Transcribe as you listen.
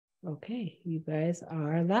Okay, you guys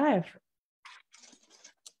are live.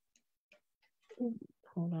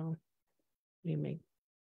 Hold on. Let me make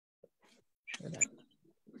sure that.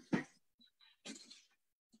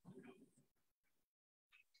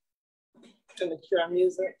 Turn the cue on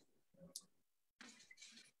music.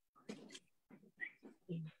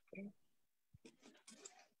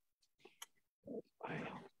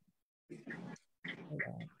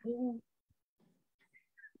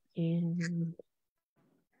 And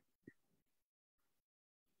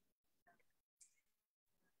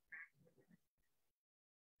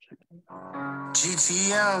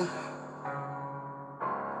GTM.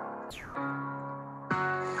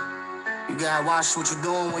 You gotta watch what you're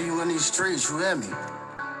doing when you in these streets, you hear me?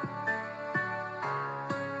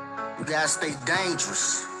 You gotta stay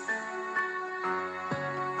dangerous.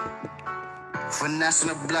 Finesse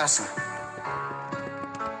and a blessing.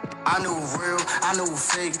 I knew real, I knew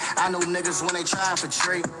fake. I knew niggas when they try for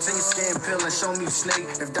trade. Take a skin pill and show me snake.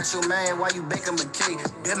 If that's your man, why you bake him a cake?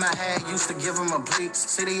 Bit my hand, used to give him a plate.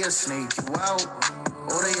 City will snake you out,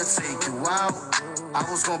 or they'll take you out. I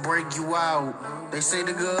was gonna break you out. They say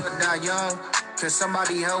the good die young. Can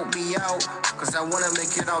somebody help me out? Cause I wanna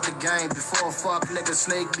make it out the game before a fuck nigga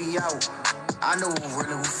snake me out. I know who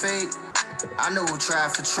real, who fake. I know who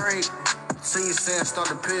tried for trade. See you saying start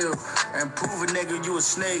the pill and prove a nigga you a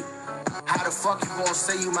snake. How the fuck you gonna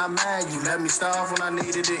say you my man? You let me starve when I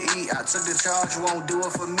needed to eat. I took the charge, you won't do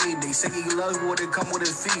it for me. They say you love you, what it come with a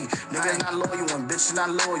fee. Niggas not loyal and bitches not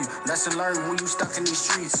loyal. Lesson learned when you stuck in these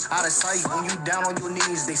streets. Out of sight when you down on your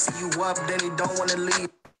knees. They see you up, then they don't wanna leave.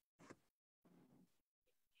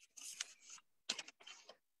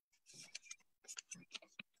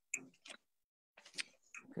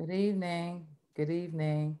 Good evening. Good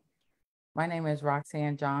evening. My name is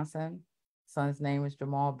Roxanne Johnson. Son's name is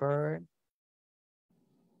Jamal Bird.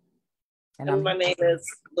 And my name is,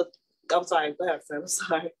 I'm sorry, go ahead, I'm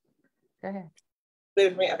sorry. Go ahead.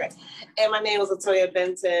 Okay. And my name is Latoya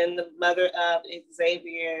Benton, the mother of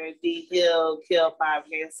Xavier D. Hill, killed by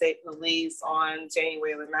Virginia State Police on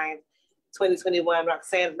January the 9th, 2021.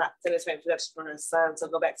 Roxanne not finished my introduction for her son, so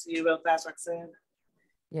go back to you real fast, Roxanne.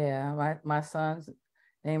 Yeah, my son's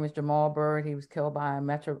name is Jamal Bird. He was killed by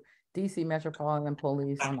DC Metropolitan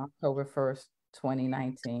Police on October 1st,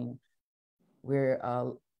 2019. We're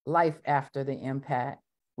life after the impact.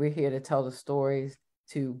 We're here to tell the stories,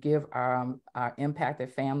 to give our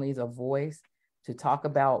impacted families a voice, to talk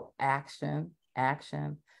about action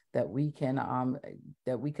that we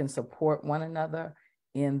can support one another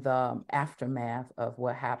in the aftermath of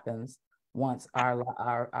what happens once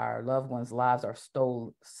our loved ones' lives are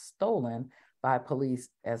stolen by police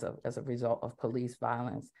as a result of police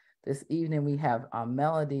violence. This evening we have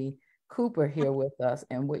Melody Cooper here with us,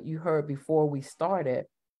 and what you heard before we started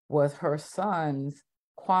was her son's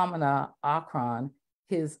Kwamena Ocran,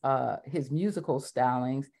 his musical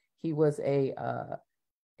stylings. He was a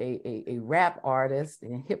rap artist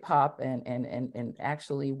and hip hop and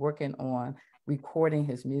actually working on recording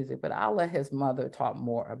his music, but I'll let his mother talk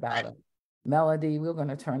more about him. Melody, we're going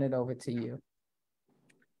to turn it over to you.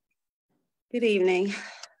 Good evening.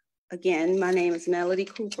 Again, my name is Melody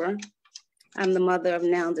Cooper. I'm the mother of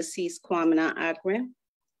now deceased Kwamena Ocran.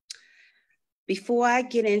 Before I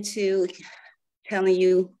get into telling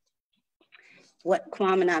you what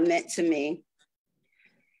Kwamena meant to me,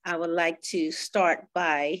 I would like to start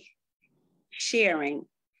by sharing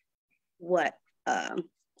what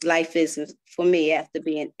life is for me after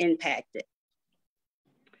being impacted.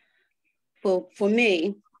 For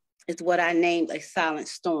me, it's what I named a silent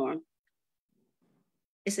storm.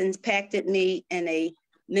 It's impacted me in a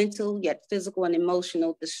mental yet physical and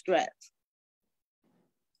emotional distress.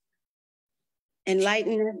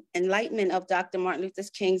 Enlightenment of Dr. Martin Luther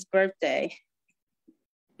King's birthday,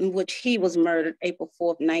 in which he was murdered April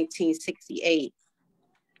 4th, 1968,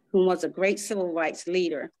 who was a great civil rights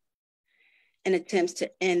leader in attempts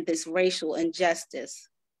to end this racial injustice.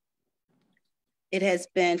 It has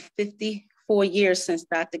been 54 years since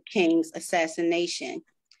Dr. King's assassination,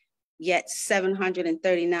 yet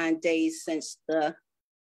 739 days since the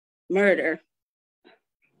murder,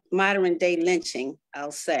 modern day lynching,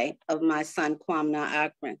 I'll say, of my son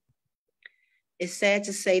Kwamena Ocran. It's sad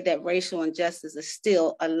to say that racial injustice is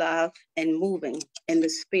still alive and moving in the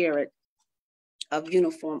spirit of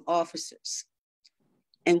uniformed officers,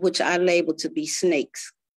 and which I label to be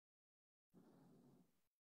snakes,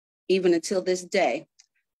 even until this day.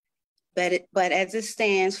 But as it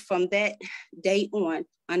stands from that day on,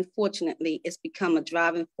 unfortunately, it's become a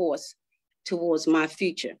driving force towards my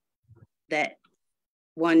future, that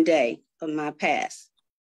one day of my past.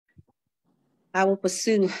 I will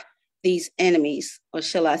pursue these enemies, or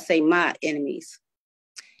shall I say my enemies,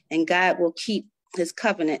 and God will keep his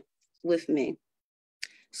covenant with me.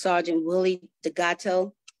 Sergeant Willie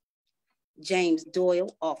DeGatto, James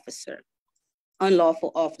Doyle, officer,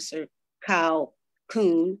 unlawful officer Kyle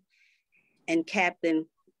Kuhn, and Captain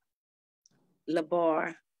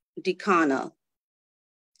Labar Decano.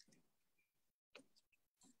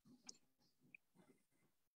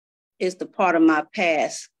 Is the part of my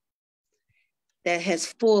past that has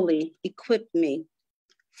fully equipped me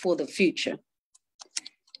for the future.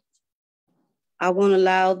 I won't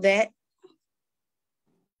allow that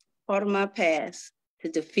part of my past to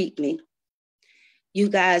defeat me. You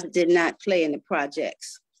guys did not play in the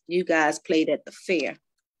projects. You guys played at the fair.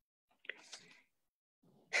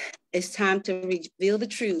 It's time to reveal the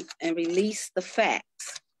truth and release the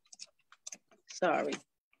facts. Sorry.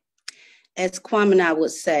 As Kwamena would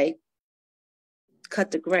say, cut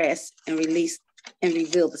the grass and release and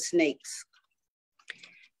reveal the snakes.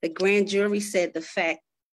 The grand jury said the facts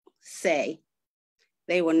say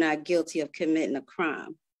they were not guilty of committing a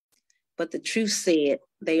crime, but the truth said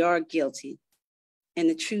they are guilty, and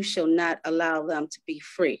the truth shall not allow them to be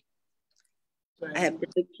free. Right. I have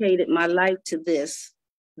dedicated my life to this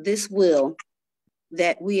will,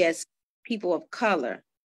 that we as people of color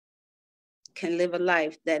can live a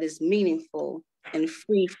life that is meaningful and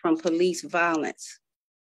free from police violence.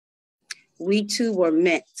 We too were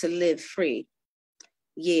meant to live free.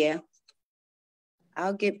 Yeah,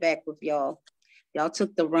 I'll get back with y'all. Y'all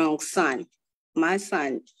took the wrong son. My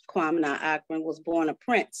son, Kwamena Ocran, was born a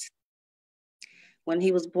prince. When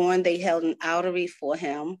he was born, they held an outery for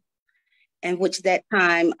him, in which that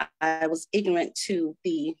time I was ignorant to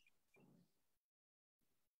the,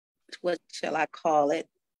 what shall I call it?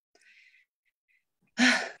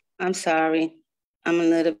 I'm sorry. I'm a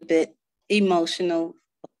little bit emotional,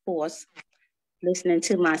 of course, listening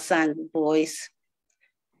to my son's voice,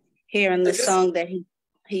 hearing the song that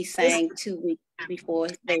he sang 2 weeks before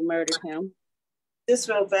they murdered him. Just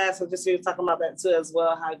real fast, so just you were talking about that too as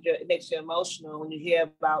well, how it makes you emotional when you hear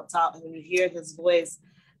when you hear his voice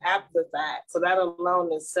after the fact. So that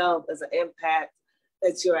alone itself is an impact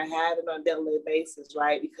that you're having on a daily basis,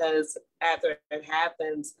 right? Because after it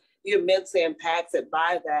happens, you're mentally impacted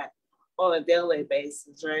by that on a daily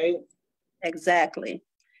basis, right? Exactly.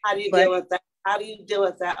 How do you deal with that? How do you deal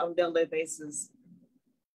with that on a daily basis?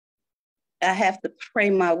 I have to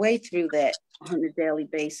pray my way through that on a daily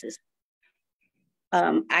basis.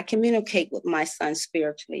 I communicate with my son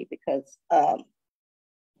spiritually because I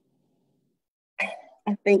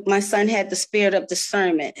think my son had the spirit of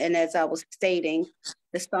discernment. And as I was stating,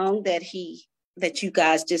 the song that you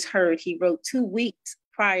guys just heard, he wrote 2 weeks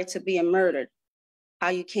prior to being murdered. How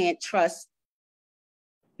you can't trust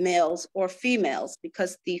males or females,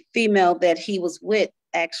 because the female that he was with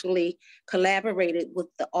actually collaborated with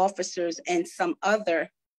the officers and some other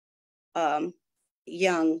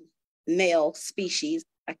young male species.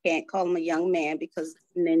 I can't call him a young man because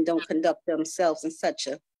men don't conduct themselves in such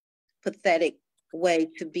a pathetic way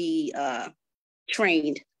to be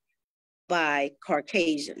trained by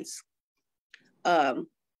Caucasians.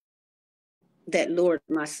 That lured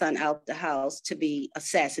my son out the house to be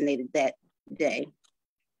assassinated that day.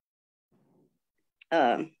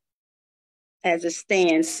 As it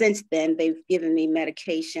stands, since then, they've given me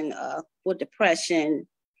medication for depression,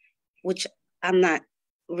 which I'm not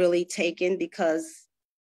really taking because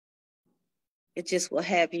it just will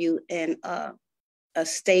have you in a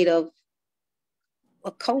state of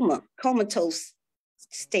a comatose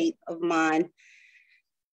state of mind.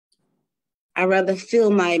 I rather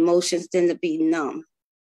feel my emotions than to be numb.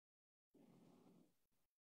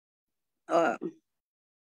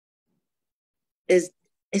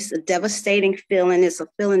 It's a devastating feeling. It's a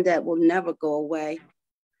feeling that will never go away.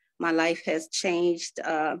 My life has changed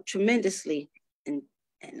tremendously and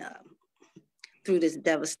through this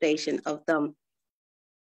devastation of them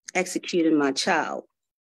executing my child.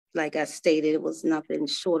 Like I stated, it was nothing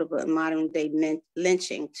short of a modern day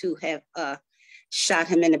lynching to have shot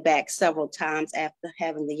him in the back several times after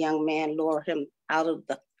having the young man lure him out of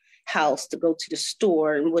the house to go to the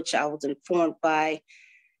store, in which I was informed by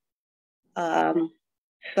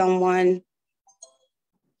someone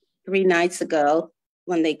 3 nights ago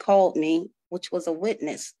when they called me, which was a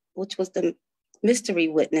witness, which was the mystery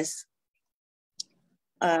witness.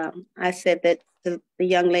 I said that the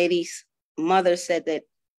young lady's mother said that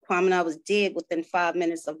Kwamena was dead within 5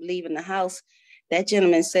 minutes of leaving the house. That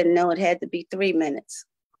gentleman said, no, it had to be 3 minutes.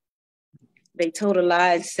 They told a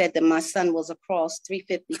lie and said that my son was across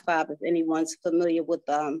 355, if anyone's familiar with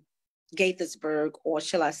Gaithersburg, or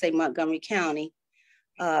shall I say Montgomery County.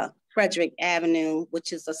 Frederick Avenue,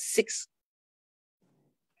 which is a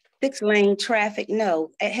six-lane traffic.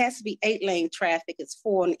 No, it has to be 8-lane traffic. It's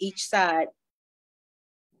 4 on each side.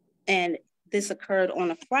 And this occurred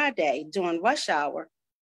on a Friday during rush hour.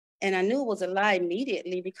 And I knew it was a lie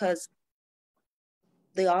immediately because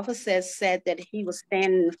the officer said that he was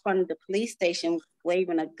standing in front of the police station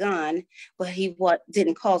waving a gun, but he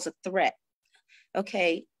didn't cause a threat.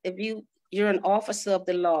 Okay, if you're an officer of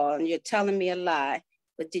the law and you're telling me a lie,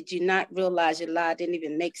 but did you not realize your lie didn't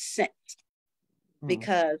even make sense?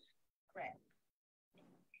 Because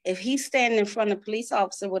if he's standing in front of a police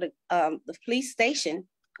officer with the police station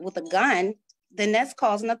with a gun, then that's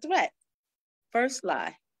causing a threat. First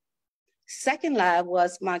lie. Second lie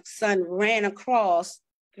was my son ran across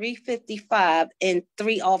 355 and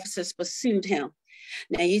 3 officers pursued him.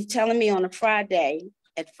 Now you're telling me on a Friday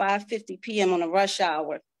at 5:50 p.m. on a rush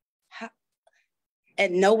hour,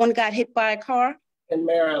 and no one got hit by a car? In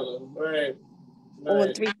Maryland, right.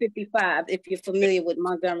 On 355, if you're familiar with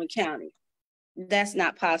Montgomery County. That's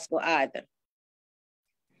not possible either.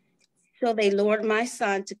 So they lured my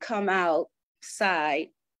son to come outside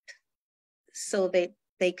so that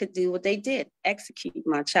they could do what they did, execute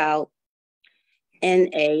my child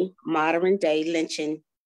in a modern day lynching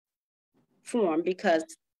form, because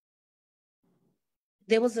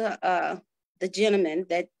there was the gentleman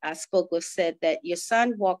that I spoke with said that your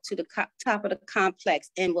son walked to the top of the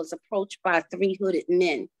complex and was approached by 3 hooded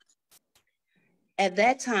men. At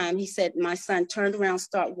that time, he said, my son turned around,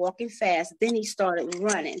 started walking fast, then he started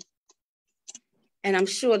running. And I'm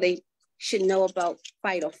sure they should know about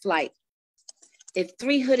fight or flight. If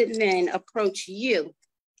 3 hooded men approach you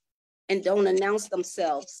and don't announce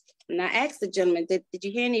themselves, and I asked the gentleman, did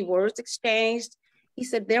you hear any words exchanged? He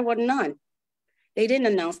said there were none. They didn't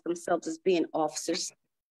announce themselves as being officers.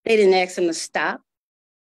 They didn't ask him to stop.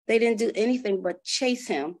 They didn't do anything but chase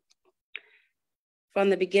him from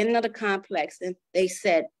the beginning of the complex. And they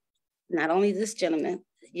said, not only this gentleman,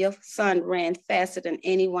 your son ran faster than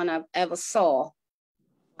anyone I've ever saw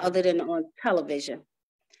other than on television.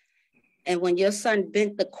 And when your son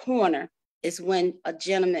bent the corner is when a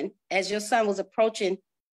gentleman, as your son was approaching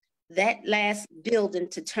that last building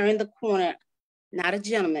to turn the corner, not a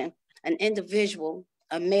gentleman, an individual,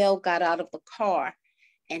 a male got out of the car,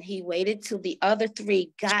 and he waited till the other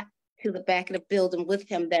 3 got to the back of the building with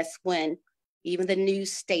him. That's when even the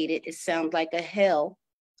news stated it sounded like a hail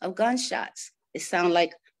of gunshots. It sounded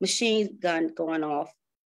like machine gun going off.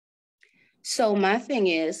 So my thing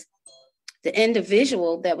is, the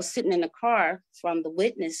individual that was sitting in the car from the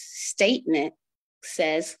witness statement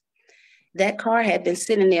says that car had been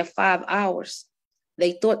sitting there 5 hours.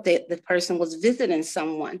 They thought that the person was visiting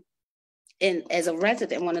someone as a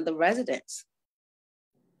resident, one of the residents.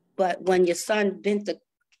 But when your son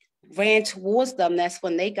ran towards them, that's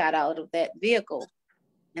when they got out of that vehicle.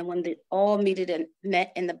 And when they all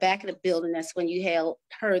met in the back of the building, that's when you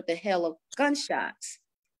heard the hail of gunshots,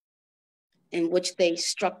 in which they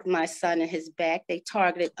struck my son in his back. They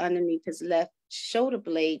targeted underneath his left shoulder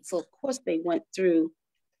blade. So of course they went through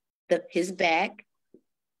his back,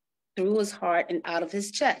 through his heart, and out of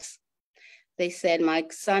his chest. They said my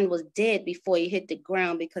son was dead before he hit the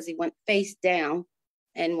ground because he went face down.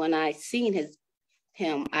 And when I seen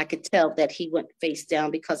him, I could tell that he went face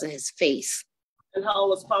down because of his face. And how old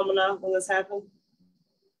was Kwamena when this happened?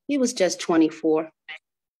 He was just 24.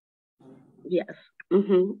 Yes.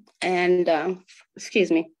 Mm-hmm. And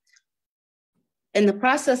excuse me. In the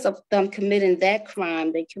process of them committing that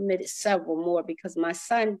crime, they committed several more because my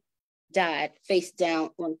son died face down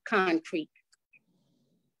on concrete.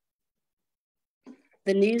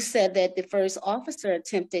 The news said that the first officer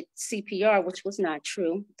attempted CPR, which was not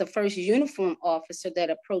true. The first uniformed officer that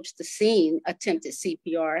approached the scene attempted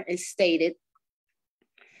CPR and stated,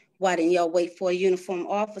 why didn't y'all wait for a uniformed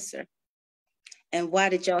officer? And why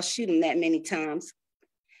did y'all shoot him that many times?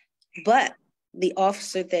 But the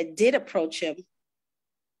officer that did approach him,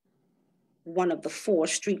 one of the 4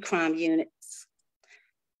 street crime units,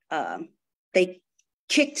 they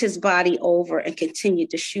kicked his body over and continued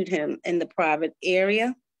to shoot him in the private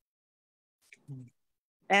area.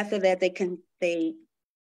 After that, they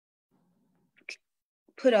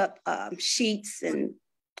put up sheets and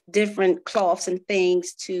different cloths and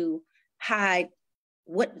things to hide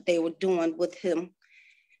what they were doing with him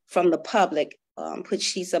from the public, put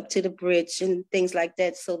sheets up to the bridge and things like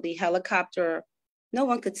that. So the helicopter, no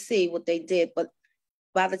one could see what they did. But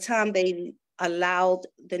by the time they allowed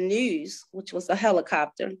the news, which was a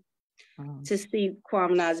helicopter, to see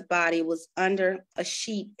Kwamena's body was under a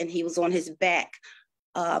sheet and he was on his back,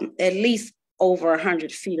 at least over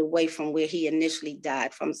 100 feet away from where he initially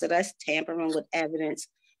died from. So that's tampering with evidence.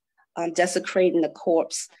 desecrating the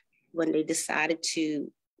corpse when they decided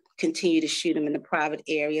to continue to shoot him in the private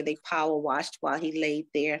area. They power washed while he laid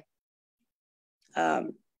there.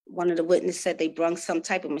 One of the witnesses said they brung some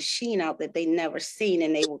type of machine out that they never seen,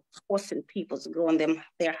 and they were forcing people to go in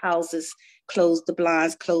their houses, close the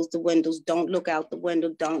blinds, close the windows, don't look out the window,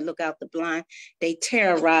 don't look out the blind. They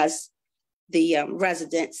terrorized the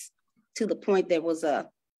residents to the point there was a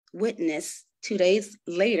witness 2 days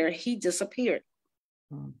later, he disappeared.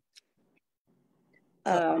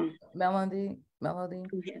 Melody,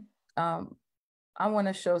 I want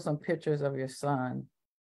to show some pictures of your son,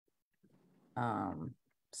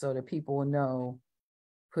 so that people will know,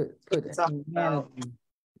 put humanity,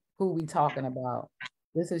 who we talking about.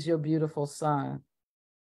 This is your beautiful son.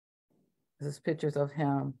 This is pictures of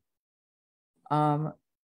him.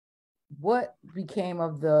 What became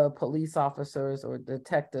of the police officers or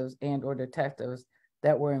detectives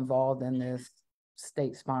that were involved in this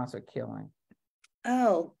state-sponsored killing?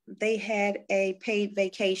 Oh, they had a paid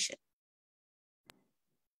vacation.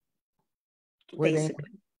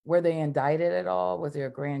 Were they indicted at all? Was there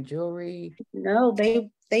a grand jury? No, they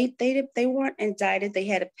weren't indicted. They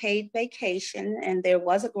had a paid vacation, and there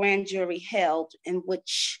was a grand jury held in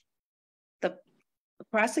which the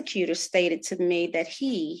prosecutor stated to me that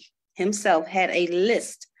he himself had a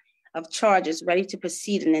list of charges ready to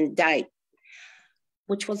proceed and indict,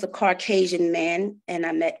 which was a Caucasian man, and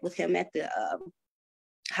I met with him at the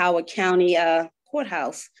Howard County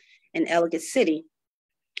courthouse in Ellicott City.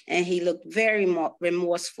 And he looked very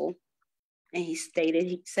remorseful. And he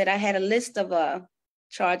said, I had a list of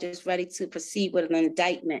charges ready to proceed with an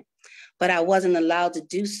indictment, but I wasn't allowed to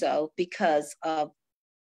do so because of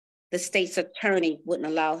the state's attorney wouldn't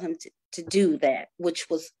allow him to do that, which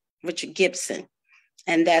was Richard Gibson.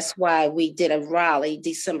 And that's why we did a rally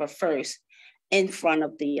December 1st in front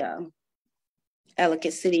of the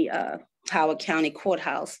Ellicott City Howard County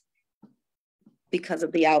courthouse because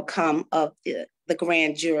of the outcome of the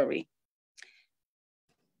grand jury.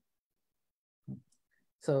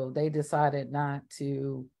 So they decided not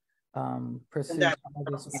to pursue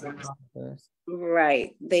charges with the officers.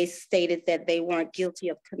 Right. They stated that they weren't guilty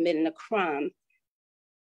of committing a crime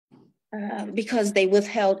because they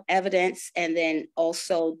withheld evidence. And then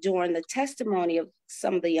also during the testimony of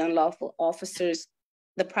some of the unlawful officers,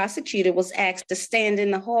 the prosecutor was asked to stand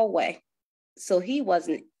in the hallway. So he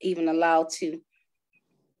wasn't even allowed to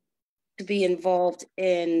be involved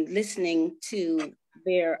in listening to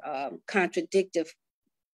their contradictive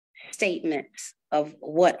statements of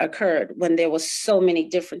what occurred when there was so many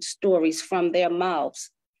different stories from their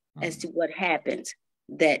mouths as to what happened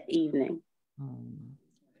that evening.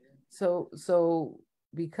 So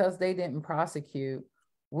because they didn't prosecute,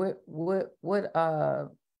 what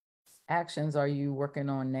actions are you working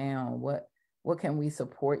on now? What can we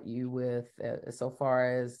support you with so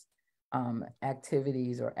far as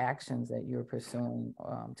activities or actions that you're pursuing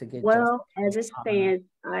to get well, justice? As it stands,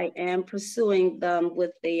 I am pursuing them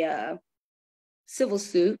with the civil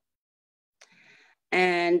suit,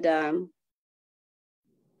 and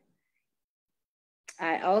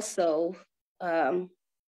I also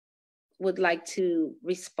would like to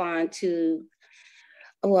respond to,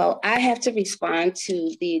 well, I have to respond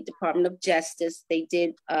to the Department of Justice. They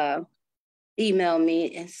did email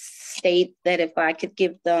me and state that if I could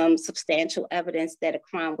give them substantial evidence that a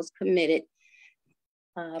crime was committed,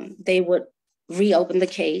 they would reopen the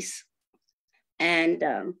case.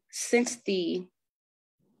 And since the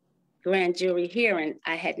grand jury hearing,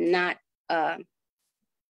 I had not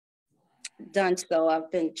done so.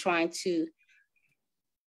 I've been trying to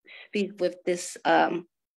speak with this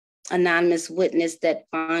anonymous witness that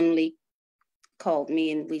finally called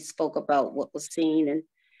me, and we spoke about what was seen and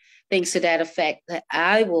things to that effect. That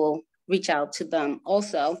I will reach out to them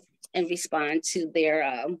also and respond to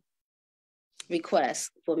their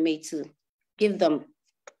request for me to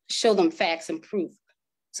show them facts and proof,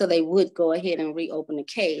 so they would go ahead and reopen the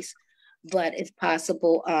case. But if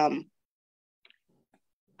possible,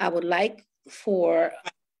 I would like for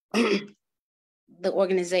the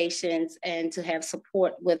organizations and to have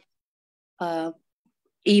support with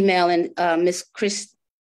emailing Ms.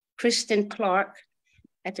 Kristen Clark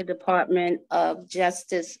at the Department of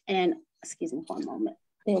Justice. And excuse me for a moment,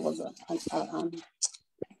 there was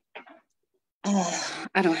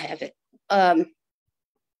I don't have it. I'm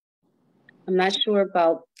not sure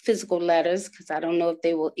about physical letters because I don't know if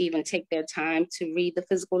they will even take their time to read the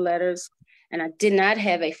physical letters. And I did not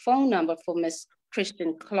have a phone number for Ms.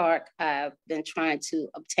 Kristen Clark. I've been trying to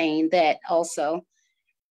obtain that also.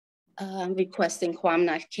 Requesting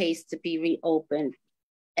Kwamena case to be reopened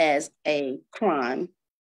as a crime.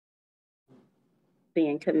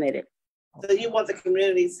 being committed. So you want the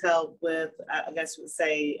community's help with, I guess you would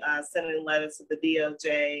say, sending letters to the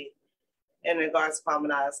DOJ in regards to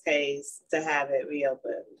Kwamena's case to have it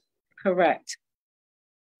reopened. Correct.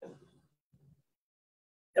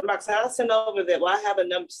 And Roxanne, I'll send over that. Well, I have a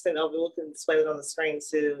number to send over. We can display it on the screen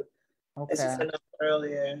too. Okay. As you sent over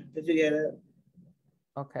earlier. Did you get it?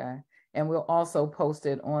 Okay. And we'll also post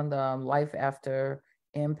it on the Life After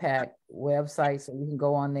Impact website, so you can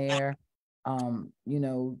go on there. You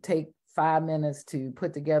know, take 5 minutes to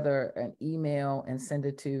put together an email and send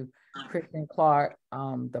it to Kristen Clark,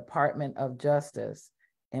 Department of Justice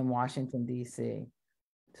in Washington, D.C.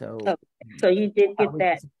 So, so you did get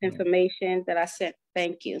that information that I sent.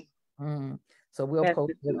 Thank you. So we'll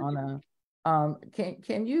post it on a.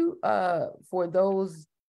 Can you for those,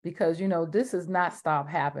 because you know this has not stopped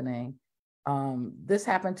happening. This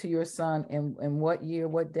happened to your son in what year,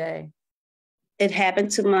 what day? It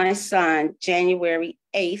happened to my son January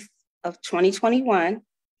 8th of 2021,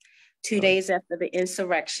 2 days after the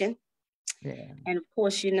insurrection. Yeah. And of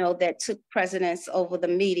course, you know, that took precedence over the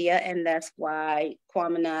media, and that's why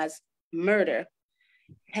Kwamena's murder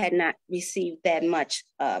had not received that much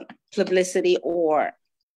publicity or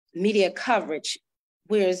media coverage.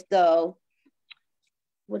 Whereas though,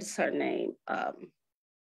 what is her name?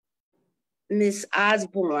 Miss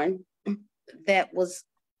Osborne, that was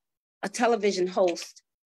a television host,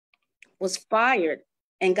 was fired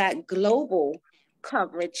and got global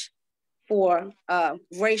coverage for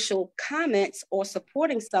racial comments or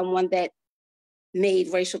supporting someone that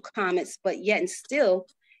made racial comments, but yet and still,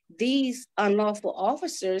 these unlawful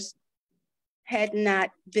officers had not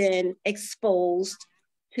been exposed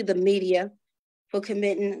to the media for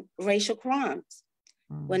committing racial crimes.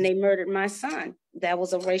 When they murdered my son, that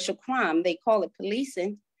was a racial crime. They call it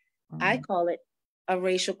policing. I call it a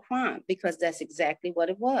racial crime because that's exactly what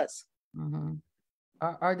it was.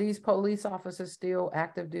 Are these police officers still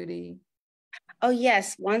active duty? Oh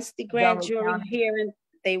yes, once the grand jury hearing,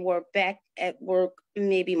 they were back at work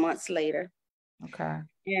maybe months later. Okay.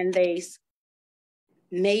 And they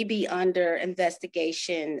may be under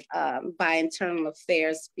investigation by Internal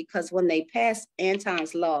Affairs, because when they passed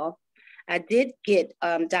Anton's law, I did get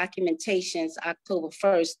documentations October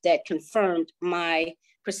 1st that confirmed my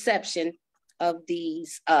perception of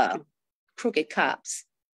these crooked cops,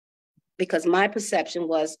 because my perception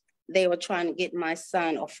was they were trying to get my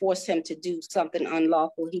son or force him to do something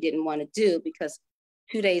unlawful he didn't want to do, because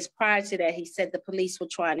 2 days prior to that, he said the police were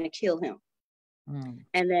trying to kill him.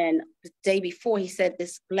 And then the day before, he said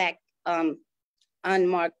this black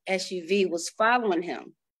unmarked SUV was following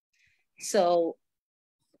him. So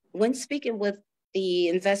when speaking with the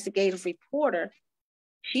investigative reporter,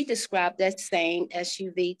 she described that same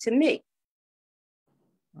SUV to me.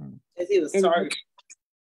 If he was targeted.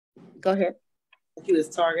 Go ahead. If he was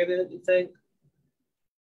targeted, you think?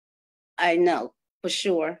 I know for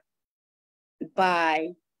sure by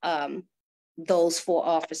those 4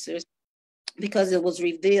 officers, because it was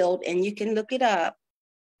revealed, and you can look it up,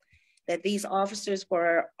 that these officers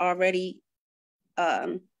were already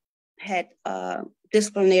had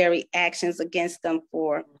disciplinary actions against them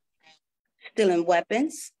for stealing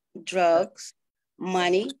weapons, drugs,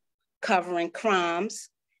 money, covering crimes,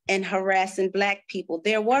 and harassing Black people.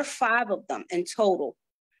 There were 5 of them in total,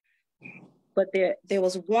 but there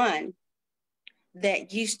was one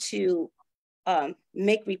that used to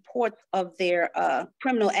make reports of their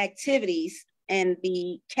criminal activities, and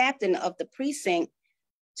the captain of the precinct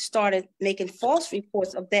started making false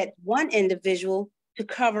reports of that one individual to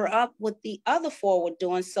cover up what the other 4 were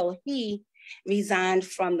doing. So he resigned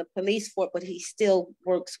from the police force, but he still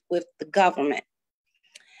works with the government.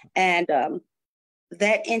 And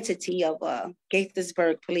that entity of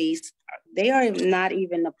Gaithersburg Police, they are not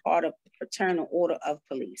even a part of the Fraternal Order of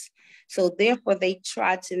Police. So therefore, they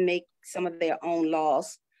try to make some of their own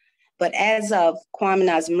laws. But as of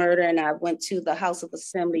Kwamena's murder, and I went to the House of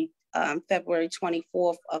Assembly February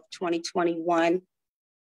 24th of 2021,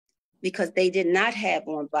 because they did not have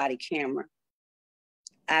on body camera,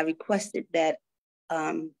 I requested that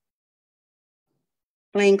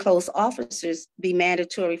plainclothes officers be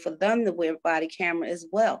mandatory for them to wear body camera as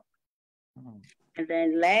well. And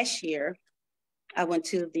then last year, I went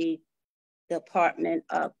to the Department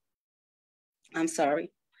of, I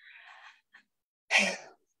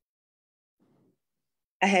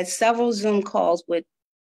had several Zoom calls with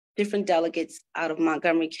different delegates out of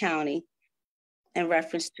Montgomery County in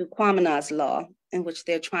reference to Kwamena's law, in which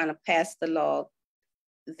they're trying to pass the law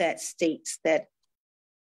that states that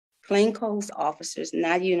plainclothes officers,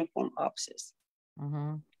 not uniform officers,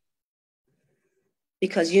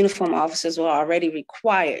 because uniform officers were already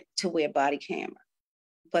required to wear body camera.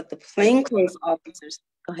 but the plainclothes officers,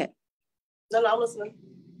 go ahead. No, I'm listening.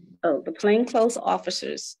 Oh, the plainclothes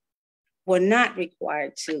officers were not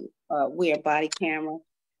required to wear a body camera.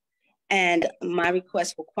 And my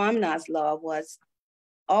request for Kwamena's law was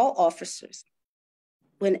all officers,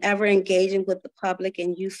 whenever engaging with the public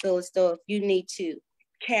and you feel as though if you need to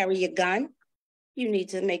carry a gun, you need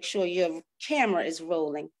to make sure your camera is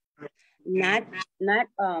rolling. Not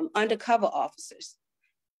undercover officers,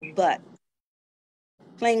 but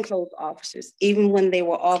plainclothes officers, even when they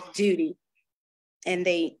were off duty and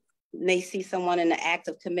they may see someone in the act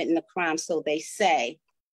of committing a crime. So they say,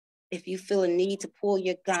 if you feel a need to pull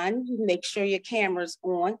your gun, you make sure your camera's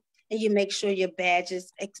on and you make sure your badge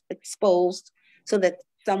is exposed so that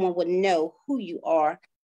someone would know who you are,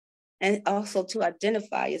 and also to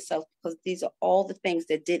identify yourself, because these are all the things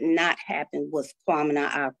that did not happen with Kwamena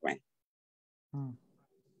Ocran.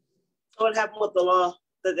 What happened with the law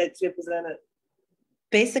that you presented?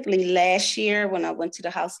 Basically, last year when I went to the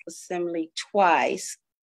House of Assembly twice,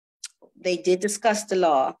 they did discuss the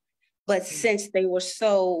law, but since they were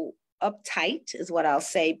so uptight, is what I'll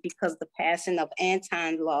say, because the passing of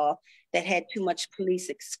Anton's law that had too much police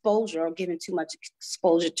exposure or given too much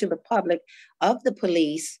exposure to the public of the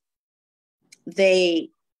police, they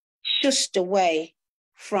shushed away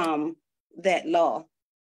from that law.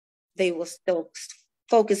 They were still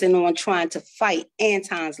focusing on trying to fight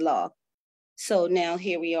Anton's law. So now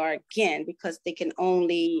here we are again, because they can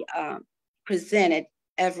only present it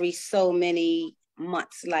every so many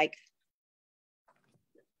months, like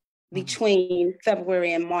between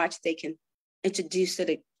February and March, they can introduce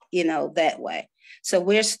it, that way. So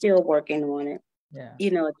we're still working on it. Yeah.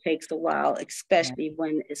 It takes a while, especially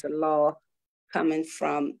when it's a law coming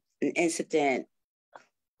from an incident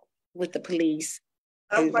with the police.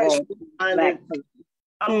 I'm quite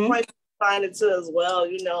find it too as well,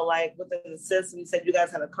 like within the system. You said you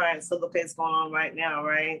guys have a current civil case going on right now,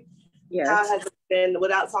 right? Yes. How has it been,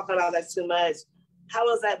 without talking about that too much, how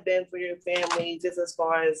has that been for your family, just as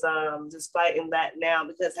far as just fighting that now?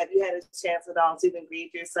 Because have you had a chance at all to even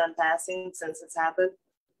grieve your son passing since it's happened?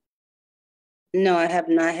 No, I have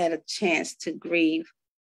not had a chance to grieve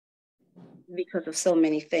because of so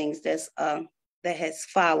many things that has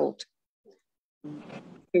followed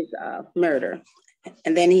his murder.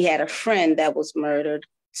 And then he had a friend that was murdered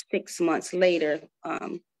 6 months later,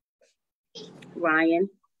 Ryan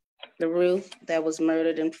LaRue, that was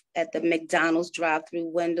murdered at the McDonald's drive-through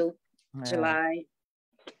window, July.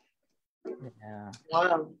 Yeah.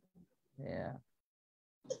 Wow. Yeah.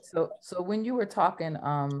 So when you were talking,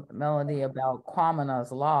 Melody, about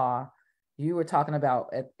Kwamena's law, you were talking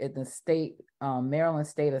about at the state, Maryland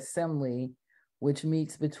State Assembly, which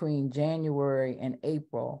meets between January and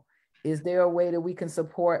April. Is there a way that we can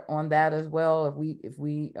support on that as well? If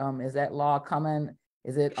we is that law coming?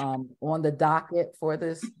 Is it on the docket for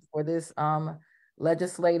this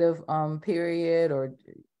legislative period, or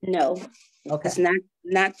no? Okay. It's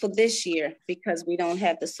not for this year, because we don't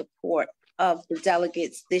have the support of the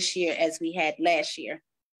delegates this year as we had last year.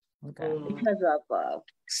 Okay. Because of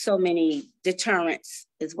so many deterrents,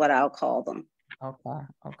 is what I'll call them. Okay.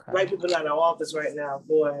 Right, people out of office right now.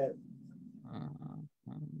 Go ahead.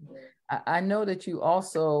 I know that you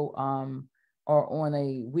also are on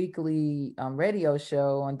a weekly radio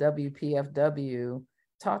show on WPFW.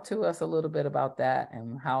 Talk to us a little bit about that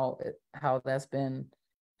and how that's been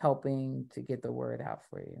helping to get the word out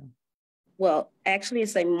for you. Well, actually,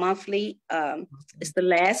 it's a monthly. It's the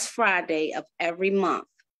last Friday of every month.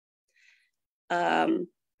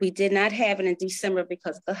 We did not have it in December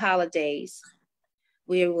because of the holidays.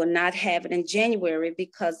 We will not have it in January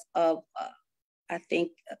because of I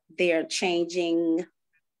think they're changing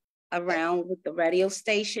around with the radio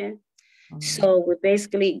station. So we're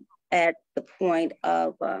basically at the point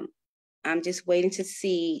of, I'm just waiting to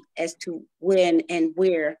see as to when and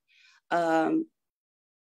where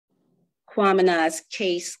Kwamena's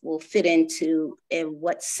case will fit into in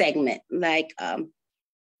what segment. Like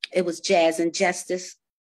it was Jazz and Justice,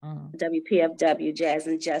 WPFW, Jazz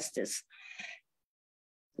and Justice.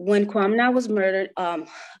 When Kwamena was murdered,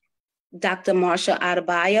 Dr. Marsha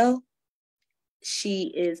Adebayo,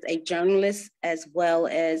 she is a journalist as well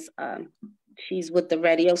as she's with the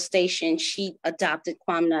radio station. She adopted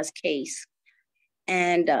Kwamena's case.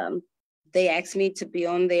 And they asked me to be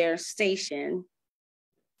on their station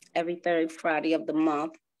every third Friday of the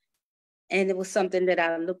month. And it was something that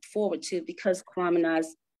I looked forward to because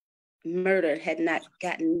Kwamena's murder had not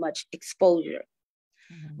gotten much exposure.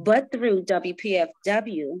 But through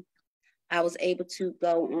WPFW, I was able to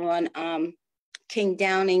go on King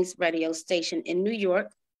Downing's radio station in New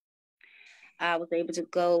York. I was able to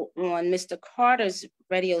go on Mr. Carter's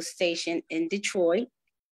radio station in Detroit.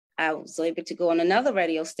 I was able to go on another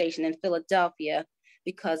radio station in Philadelphia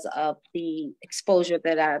because of the exposure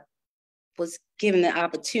that I was given the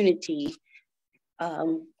opportunity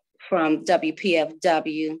from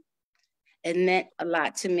WPFW. It meant a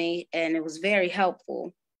lot to me, and it was very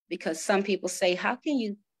helpful because some people say, how can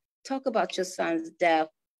you talk about your son's death?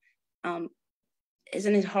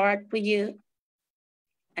 Isn't it hard for you?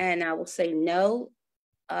 And I will say, no,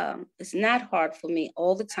 it's not hard for me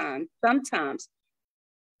all the time, sometimes,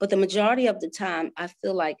 but the majority of the time, I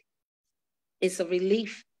feel like it's a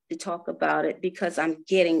relief to talk about it because I'm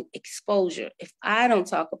getting exposure. If I don't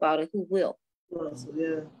talk about it, who will?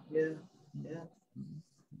 Yeah.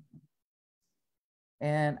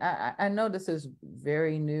 And I know this is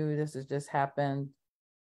very new. This has just happened,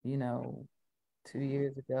 2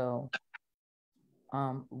 years ago.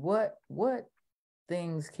 What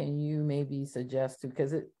things can you maybe suggest to,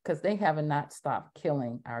 because they have not stopped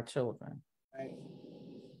killing our children. Right.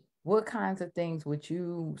 What kinds of things would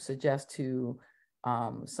you suggest to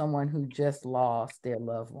someone who just lost their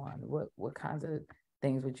loved one? What kinds of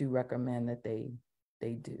things would you recommend that they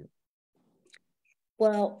do?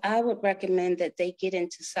 Well, I would recommend that they get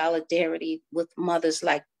into solidarity with mothers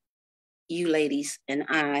like you ladies and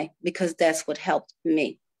I, because that's what helped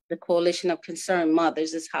me. The Coalition of Concerned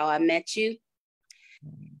Mothers is how I met you.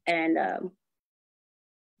 And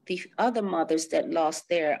the other mothers that lost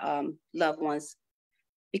their loved ones,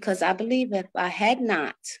 because I believe that if I had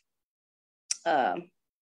not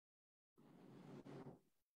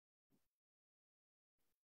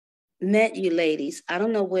met you ladies, I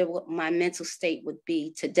don't know what my mental state would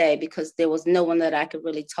be today, because there was no one that I could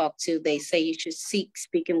really talk to. They say you should seek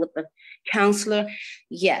speaking with a counselor.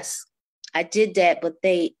 Yes, I did that, but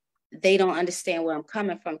they don't understand where I'm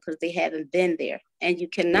coming from because they haven't been there. And you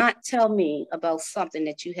cannot tell me about something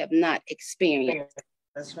that you have not experienced.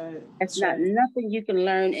 That's right. That's not nothing you can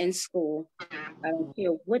learn in school. I don't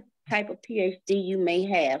care what type of PhD you may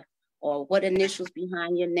have or what initials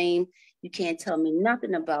behind your name. You can't tell me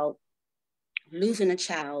nothing about losing a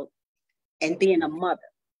child and being a mother.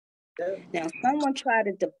 Now, someone tried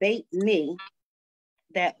to debate me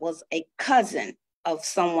that was a cousin of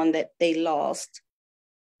someone that they lost.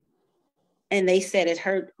 And they said it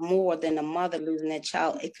hurt more than a mother losing their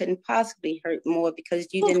child. It couldn't possibly hurt more because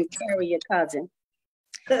you didn't carry your cousin.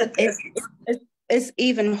 It's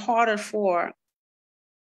even harder for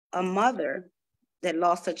a mother that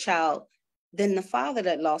lost a child than the father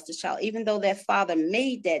that lost a child. Even though that father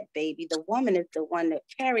made that baby, the woman is the one that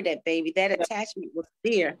carried that baby. That attachment was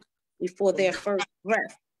there before their first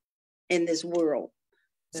breath in this world.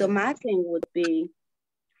 So my thing would be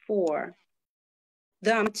for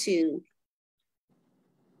them to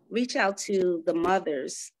reach out to the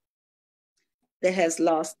mothers that has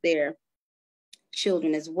lost their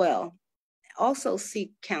children as well. Also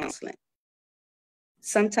seek counseling.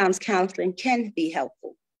 Sometimes counseling can be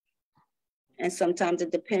helpful. And sometimes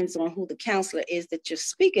it depends on who the counselor is that you're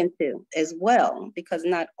speaking to as well, because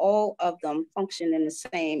not all of them function in the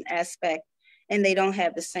same aspect and they don't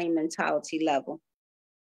have the same mentality level.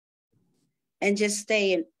 And just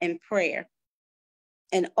stay in prayer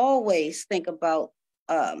and always think about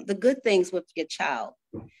the good things with your child.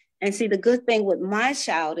 And see, the good thing with my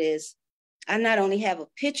child is I not only have a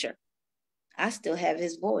picture, I still have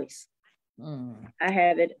his voice. I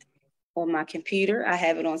have it on my computer. I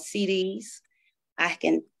have it on CDs. I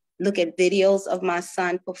can look at videos of my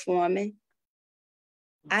son performing.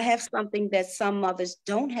 I have something that some mothers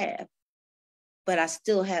don't have, but I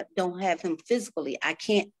still don't have him physically. I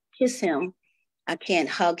can't kiss him. I can't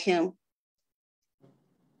hug him.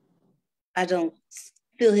 I don't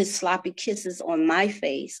feel his sloppy kisses on my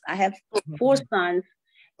face. I have 4 sons,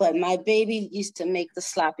 but my baby used to make the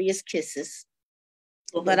sloppiest kisses.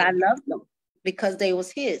 But I loved them because they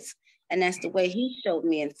was his. And that's the way he showed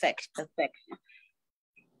me affection.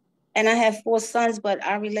 And I have 4 sons, but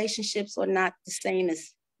our relationships are not the same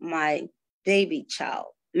as my baby child.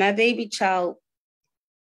 My baby child,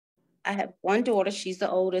 I have 1 daughter, she's the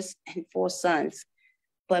oldest, and 4 sons.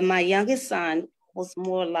 But my youngest son was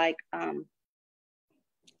more like,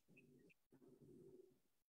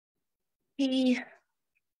 he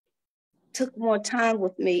took more time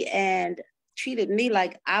with me and treated me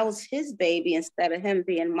like I was his baby instead of him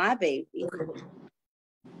being my baby.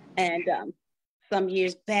 And some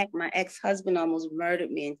years back, my ex-husband almost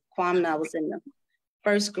murdered me in Kwamena. I was in the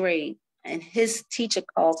 1st grade, and his teacher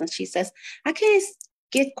calls and she says, I can't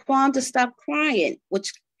get Kwam to stop crying,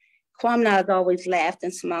 which Kwamena has always laughed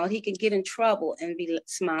and smiled. He could get in trouble and be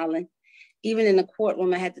smiling. Even in the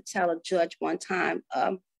courtroom, I had to tell a judge one time,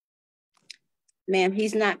 ma'am,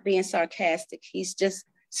 he's not being sarcastic. He's just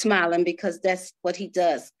smiling because that's what he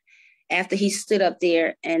does. After he stood up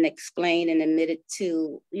there and explained and admitted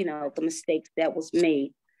to, you know, the mistakes that was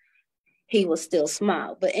made, he will still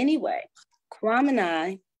smile. But anyway, Kwame and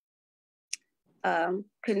I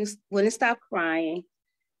wouldn't stop crying.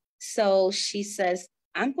 So she says,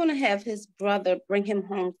 I'm going to have his brother bring him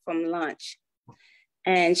home from lunch.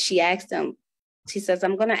 And she asked him, she says,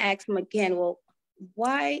 I'm going to ask him again, well,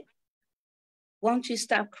 why won't you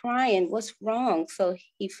stop crying? What's wrong? So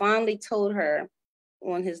he finally told her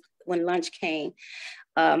when lunch came,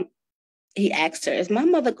 he asked her, is my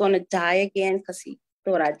mother going to die again? Because he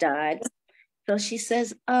thought I died. So she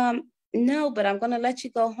says, no, but I'm going to let you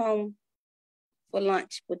go home for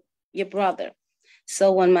lunch with your brother.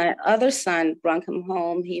 So when my other son brought him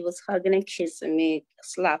home, he was hugging and kissing me,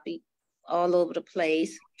 sloppy all over the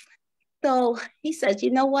place. So he said,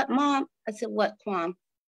 you know what, Mom? I said, what, Kwam?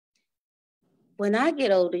 When I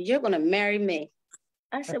get older, you're going to marry me.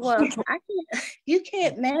 I said, well, you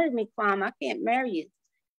can't marry me, Kwam. I can't marry you.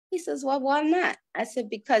 He says, well, why not? I said,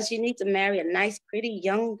 because you need to marry a nice, pretty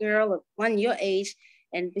young girl of one your age.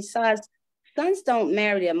 And besides, sons don't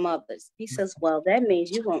marry their mothers. He says, well, that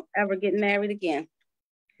means you won't ever get married again.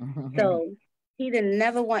 So he didn't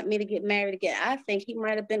never want me to get married again. I think he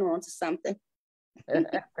might have been onto something.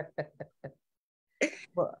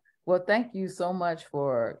 Well, thank you so much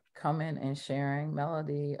for coming and sharing,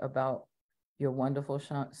 Melody, about your wonderful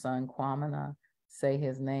son, Kwamena. Say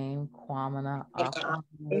his name, Kwamena Ocran.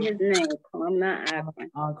 His name, Kwamena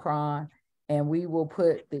Ocran. And we will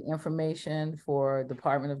put the information for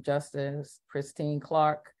Department of Justice, Christine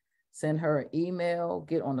Clark, send her an email,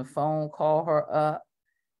 get on the phone, call her up,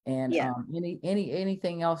 and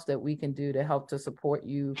anything else that we can do to help to support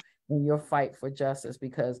you in your fight for justice.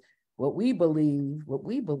 Because what we believe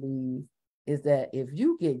is that if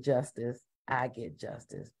you get justice, I get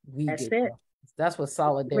justice. That's it. Justice. That's what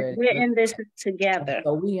solidarity. We're in this together. And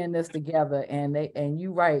so we in this together, and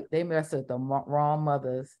you right, they mess with the wrong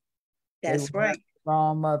mothers. That's right.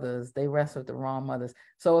 Wrong mothers. They rest with the wrong mothers.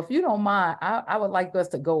 So if you don't mind, I would like us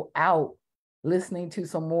to go out listening to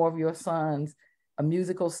some more of your sons'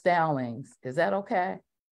 musical stylings. Is that okay?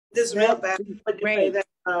 Just real fast, but you say that,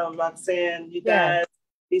 Roxanne, you guys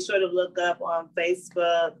be sure to look up on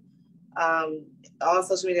Facebook, all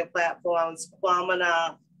social media platforms.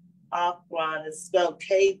 Kwamena Ocran is spelled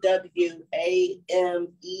Kwamena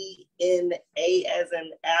as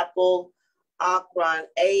in apple. Ocran,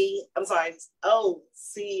 Ocran.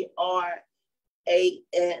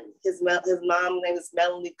 His mom's name is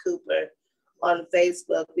Melanie Cooper on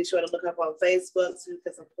Facebook. Be sure to look up on Facebook so you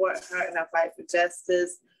can support her in her fight for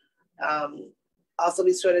justice. Also,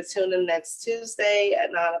 be sure to tune in next Tuesday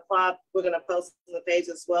at 9:00. We're going to post on the page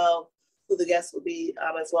as well who the guests will be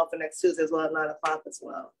as well for next Tuesday as well at 9:00 as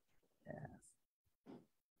well.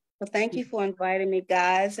 Well, thank you for inviting me,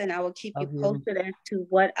 guys, and I will keep you posted as to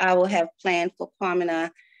what I will have planned for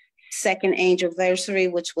Kwamena's second anniversary,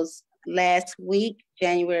 which was last week,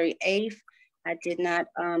 January 8th. I did not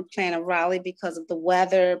plan a rally because of the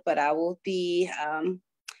weather, but I will be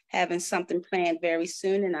having something planned very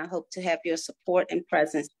soon, and I hope to have your support and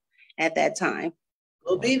presence at that time.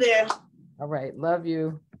 We'll be there. All right. Love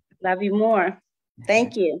you. Love you more.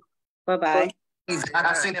 Thank you. Bye-bye.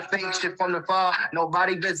 I seen the fake shit from the far.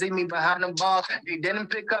 Nobody visit me behind the bars. They didn't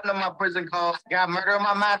pick up none of my prison calls. Got murder in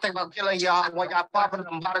my mind, think about killing y'all. When y'all popping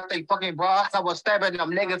them about to stay fucking bras. I was stabbing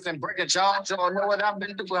them niggas and breaking jaws. Y'all know what I've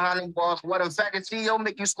been through behind them bars. What in fact is CEO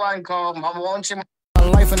make you squat and call. Mama won't you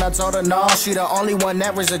life and I told her no, she the only one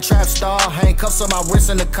that was a trap star. Handcuffs on my wrist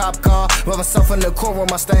in the cop car. With myself in the courtroom,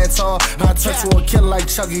 I stand tall. I turn to a killer like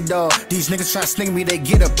Chucky Dog. These niggas try to sneak me, they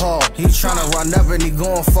get appalled. He tryna run up and he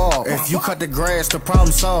gon' fall. If you cut the grass, the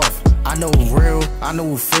problem solved. I know real, I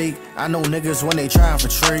know fake. I know niggas when they tryin' for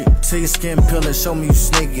trade. Till your skin peel and show me you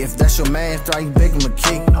snake. If that's your man, try you bake him a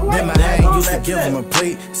cake. Then my hand used to give him a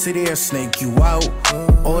plate. See they'll snake you out,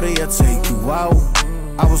 or they'll take you out.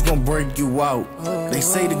 I was gonna break you out. They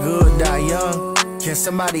say the good die young. Can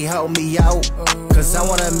somebody help me out? Cause I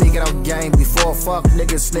wanna make it out game before fuck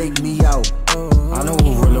niggas snake me out. I know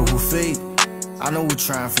who real or who fake. I know who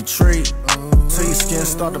tryin' for trade. Till your skin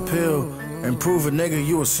start to peel and prove a nigga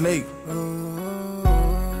you a snake.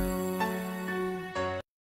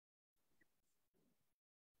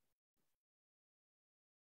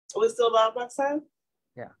 Are we still live, Roxanne?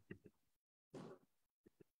 Yeah.